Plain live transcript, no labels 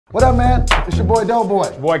What up, man? It's your boy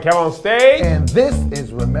Doughboy. Boy, come on stage. And this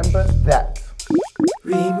is Remember That.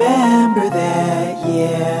 Remember that,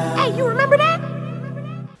 yeah. Hey, you remember that?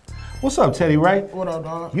 What's up, Teddy Ray? What up,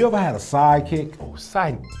 dog? You ever had a sidekick? Oh,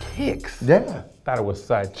 sidekicks. Yeah. Thought it was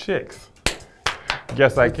side chicks.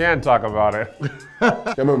 Guess I can talk about it.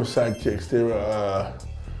 I remember Sidekicks.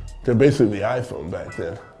 They're basically the iPhone back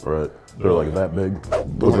then. Right. They're like that big.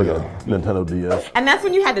 It was like a Nintendo DS. And that's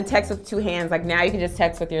when you had to text with two hands. Like now you can just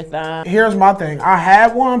text with your thumb. Here's my thing. I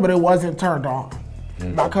had one, but it wasn't turned on.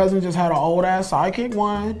 My cousin just had an old ass Sidekick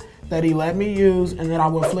one that he let me use, and then I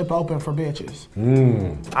would flip open for bitches.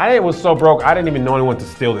 I was so broke, I didn't even know anyone to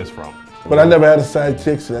steal this from. But I never had a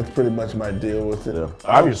sidekick, so that's pretty much my deal with it. Yeah.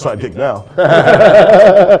 I'm your sidekick now.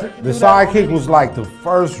 The sidekick was like the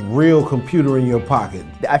first real computer in your pocket.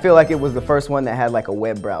 I feel like it was the first one that had like a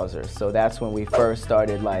web browser. So that's when we first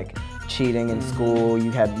started like cheating in school.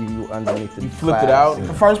 You underneath the Flipped it out.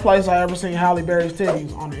 The first place I ever seen Halle Berry's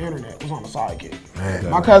titties on the internet was on the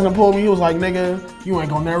Sidekick. My cousin pulled me, he was like, nigga, you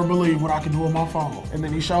ain't gonna never believe what I can do with my phone. And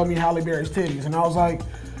then he showed me Halle Berry's titties, and I was like,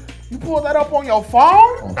 you pulled that up on your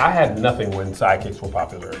phone? I had nothing when sidekicks were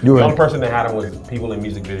popular. The only person that had them was people in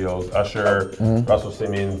music videos. Usher, Russell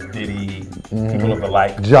Simmons, Diddy, people of the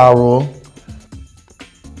like. Ja Rule.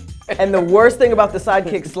 And the worst thing about the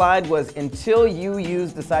Sidekick slide was until you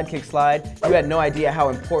used the Sidekick slide, you had no idea how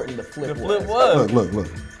important the flip was. Look.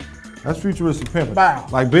 That's futuristic pimping. Wow.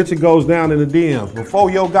 Like, bitch, it goes down in the DMs. Before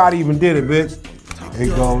Yo Gotti even did it, bitch,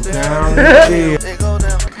 it goes down in the DMs.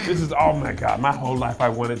 This is, oh my God, my whole life I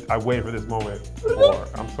waited for this moment.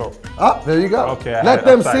 I'm so. Oh, there you go. Okay, I Let had it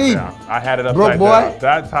them upside see. down. I had it Broke upside boy. down.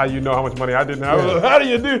 That's how you know how much money I didn't have. How do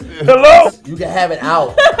you do? Hello? You can have it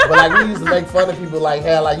out, but like we used to make fun of people like,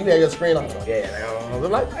 hell, like you had your screen on.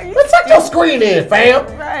 I'm like, let's tuck your screen in, fam.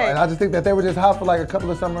 Right. And I just think that they were just hot for like a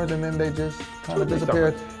couple of summers and then they just kind of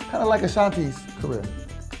disappeared. Kind of like Ashanti's career.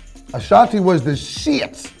 Ashanti was the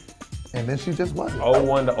shit. And then she just wasn't.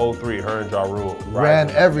 01 to 03, her and Ja Rule. Ran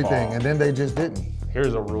everything, and then they just didn't.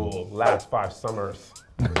 Here's a rule, last 5 summers.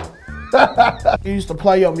 You used to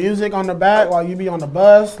play your music on the back while you be on the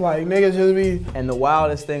bus, like niggas just be. And the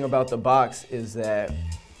wildest thing about the box is that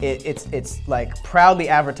it's like proudly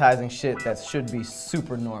advertising shit that should be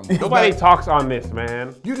super normal. Nobody talks on this,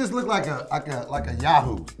 man. You just look like a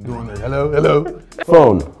Yahoo doing it. Hello.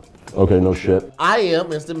 Phone. Okay, no shit. I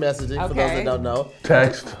am instant messaging for those that don't know.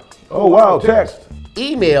 Text. Oh wow, text.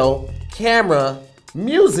 Email, camera,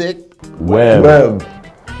 music. Web.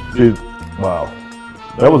 Dude, wow.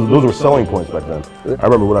 Those were selling points back then. I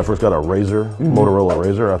remember when I first got a Razor, Motorola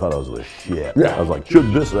Razor, I thought I was the shit. Yeah. I was like, check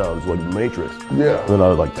this out, it's like the Matrix. Yeah. And then I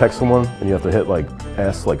would like text someone and you have to hit like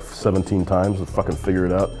S like 17 times to fucking figure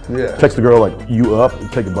it out. Yeah. Text a girl like, you up,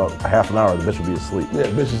 it'd take about half an hour, the bitch would be asleep. Yeah,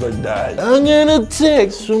 bitches like died. I'm gonna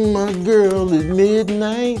text from my girl at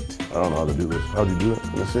midnight. I don't know how to do this. How'd you do it?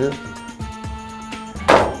 That's it.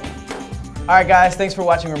 All right, guys, thanks for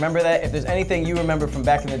watching Remember That. If there's anything you remember from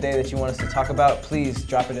back in the day that you want us to talk about, please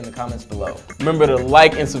drop it in the comments below. Remember to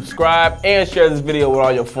like and subscribe and share this video with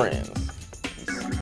all your friends.